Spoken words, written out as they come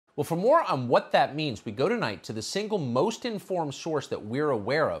Well, for more on what that means, we go tonight to the single most informed source that we're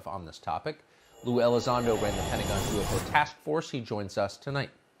aware of on this topic. Lou Elizondo ran the Pentagon's UFO task force. He joins us tonight.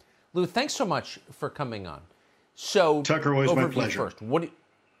 Lou, thanks so much for coming on. So, Tucker, always my pleasure. First,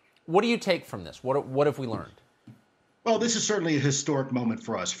 what do you take from this? What have we learned? Well, this is certainly a historic moment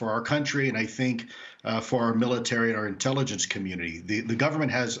for us, for our country, and I think for our military and our intelligence community. The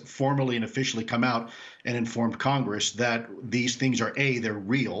government has formally and officially come out and informed Congress that these things are, A, they're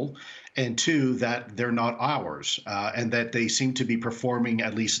real, and two, that they're not ours, and that they seem to be performing,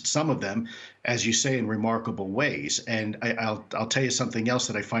 at least some of them, as you say, in remarkable ways. And I'll tell you something else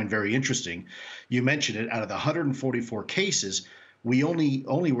that I find very interesting. You mentioned it, out of the 144 cases, we only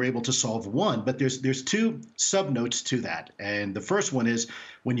were able to solve one, but there's two subnotes to that. And the first one is,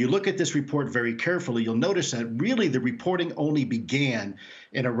 when you look at this report very carefully, you'll notice that really the reporting only began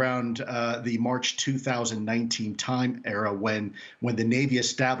in around the March 2019 time era when the Navy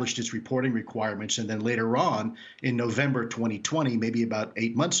established its reporting requirements, and then later on in November 2020, maybe about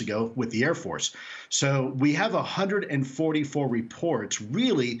 8 months ago, with the Air Force. So we have 144 reports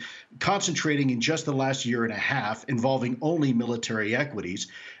really concentrating in just the last year and a half involving only military equities.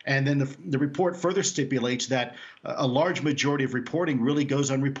 And then the report further stipulates that a large majority of reporting really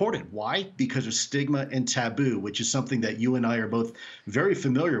goes unreported. Why? Because of stigma and taboo, which is something that you and I are both very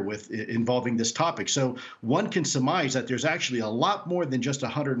familiar with involving this topic. So one can surmise that there's actually a lot more than just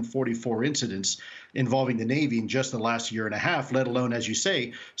 144 incidents involving the Navy in just the last year and a half, let alone, as you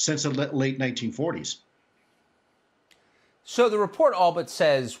say, since the late 1940s. So the report all but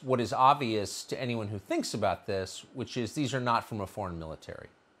says what is obvious to anyone who thinks about this, which is these are not from a foreign military.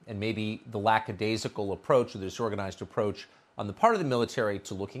 And maybe the lackadaisical approach or the disorganized approach on the part of the military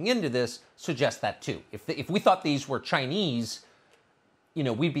to looking into this suggests that too. If we thought these were Chinese,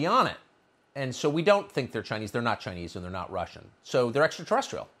 we'd be on it. And so we don't think they're Chinese. They're not Chinese and they're not Russian. So they're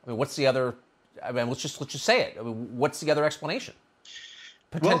extraterrestrial. I mean, what's the other? I mean, let's just say it. I mean, what's the other explanation?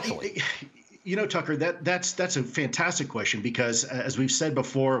 Potentially. Well, Tucker, that's a fantastic question, because as we've said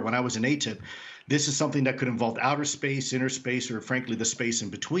before, when I was in ATIP, this is something that could involve outer space, inner space, or frankly, the space in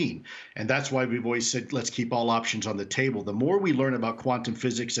between. And that's why we've always said, let's keep all options on the table. The more we learn about quantum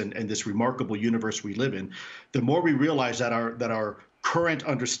physics and this remarkable universe we live in, the more we realize that our current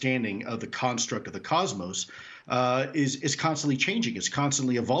understanding of the construct of the cosmos is constantly changing. It's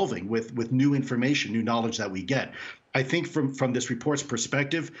constantly evolving with new information, new knowledge that we get. I think from this report's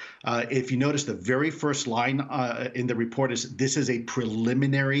perspective, if you notice, the very first line in the report is, this is a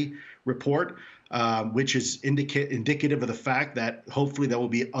preliminary report, which is indicative of the fact that hopefully there will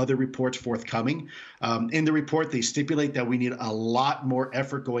be other reports forthcoming. In the report, they stipulate that we need a lot more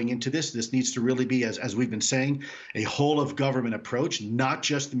effort going into this. This needs to really be, as we've been saying, a whole of government approach, not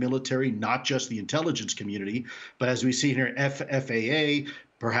just the military, not just the intelligence community, but as we see here, FAA,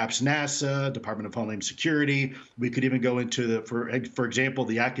 perhaps NASA, Department of Homeland Security. We could even go into for example,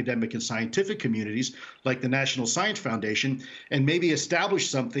 the academic and scientific communities like the National Science Foundation, and maybe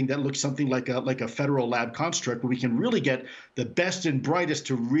establish something that looks something like a federal lab construct where we can really get the best and brightest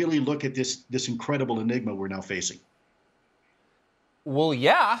to really look at this incredible enigma we're now facing. Well,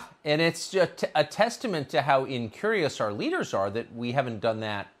 yeah, and it's just a testament to how incurious our leaders are that we haven't done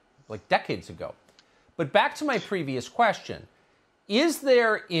that like decades ago. But back to my previous question. Is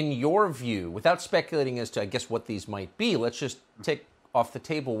there, in your view, without speculating as to, I guess, what these might be, let's just take off the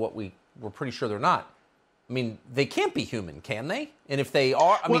table what we're pretty sure they're not. I mean, they can't be human, can they? And if they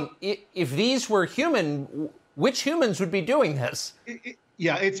are, if these were human, which humans would be doing this?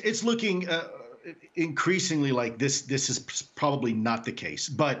 It's looking increasingly like this is probably not the case.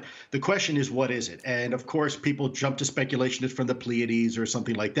 But the question is, what is it? And of course, people jump to speculation it's from the Pleiades or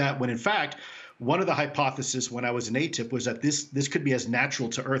something like that, when in fact, one of the hypotheses when I was in ATIP was that this could be as natural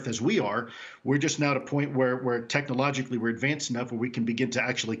to Earth as we are. We're just now at a point where technologically we're advanced enough where we can begin to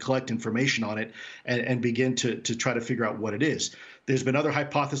actually collect information on it and begin to try to figure out what it is. There's been other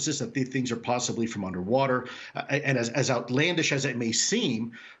hypotheses that these things are possibly from underwater, and as outlandish as it may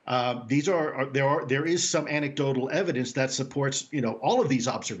seem, there is some anecdotal evidence that supports all of these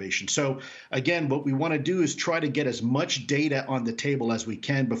observations. So again, what we want to do is try to get as much data on the table as we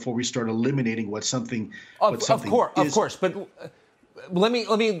can before we start eliminating what something is. Of course, but let me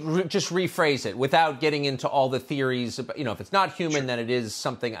just rephrase it without getting into all the theories. If it's not human, then it is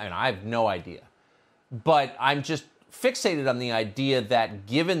something. I have no idea, but I'm just fixated on the idea that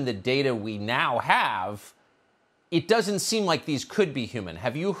given the data we now have, it doesn't seem like these could be human.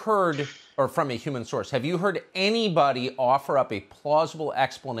 Have you heard, or from a human source, have you heard anybody offer up a plausible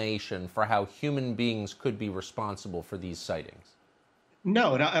explanation for how human beings could be responsible for these sightings?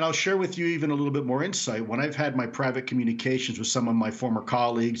 No, and I'll share with you even a little bit more insight. When I've had my private communications with some of my former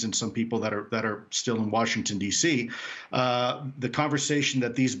colleagues and some people that are still in Washington D.C., the conversation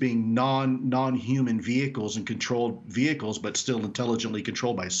that these being non-human vehicles and controlled vehicles, but still intelligently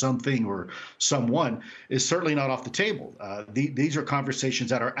controlled by something or someone, is certainly not off the table. These are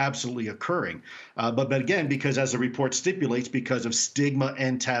conversations that are absolutely occurring. But again, because as the report stipulates, because of stigma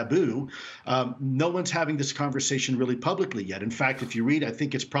and taboo, no one's having this conversation really publicly yet. In fact, if you read, I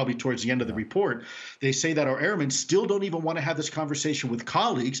think it's probably towards the end of the report, they say that our airmen still don't even want to have this conversation with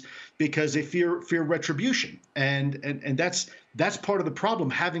colleagues because they fear retribution, and that's part of the problem,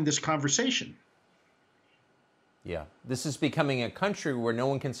 having this conversation. Yeah, this is becoming a country where no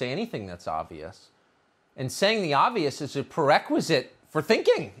one can say anything that's obvious, and saying the obvious is a prerequisite for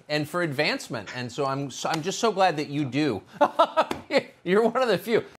thinking and for advancement. And so I'm just so glad that you do. You're one of the few.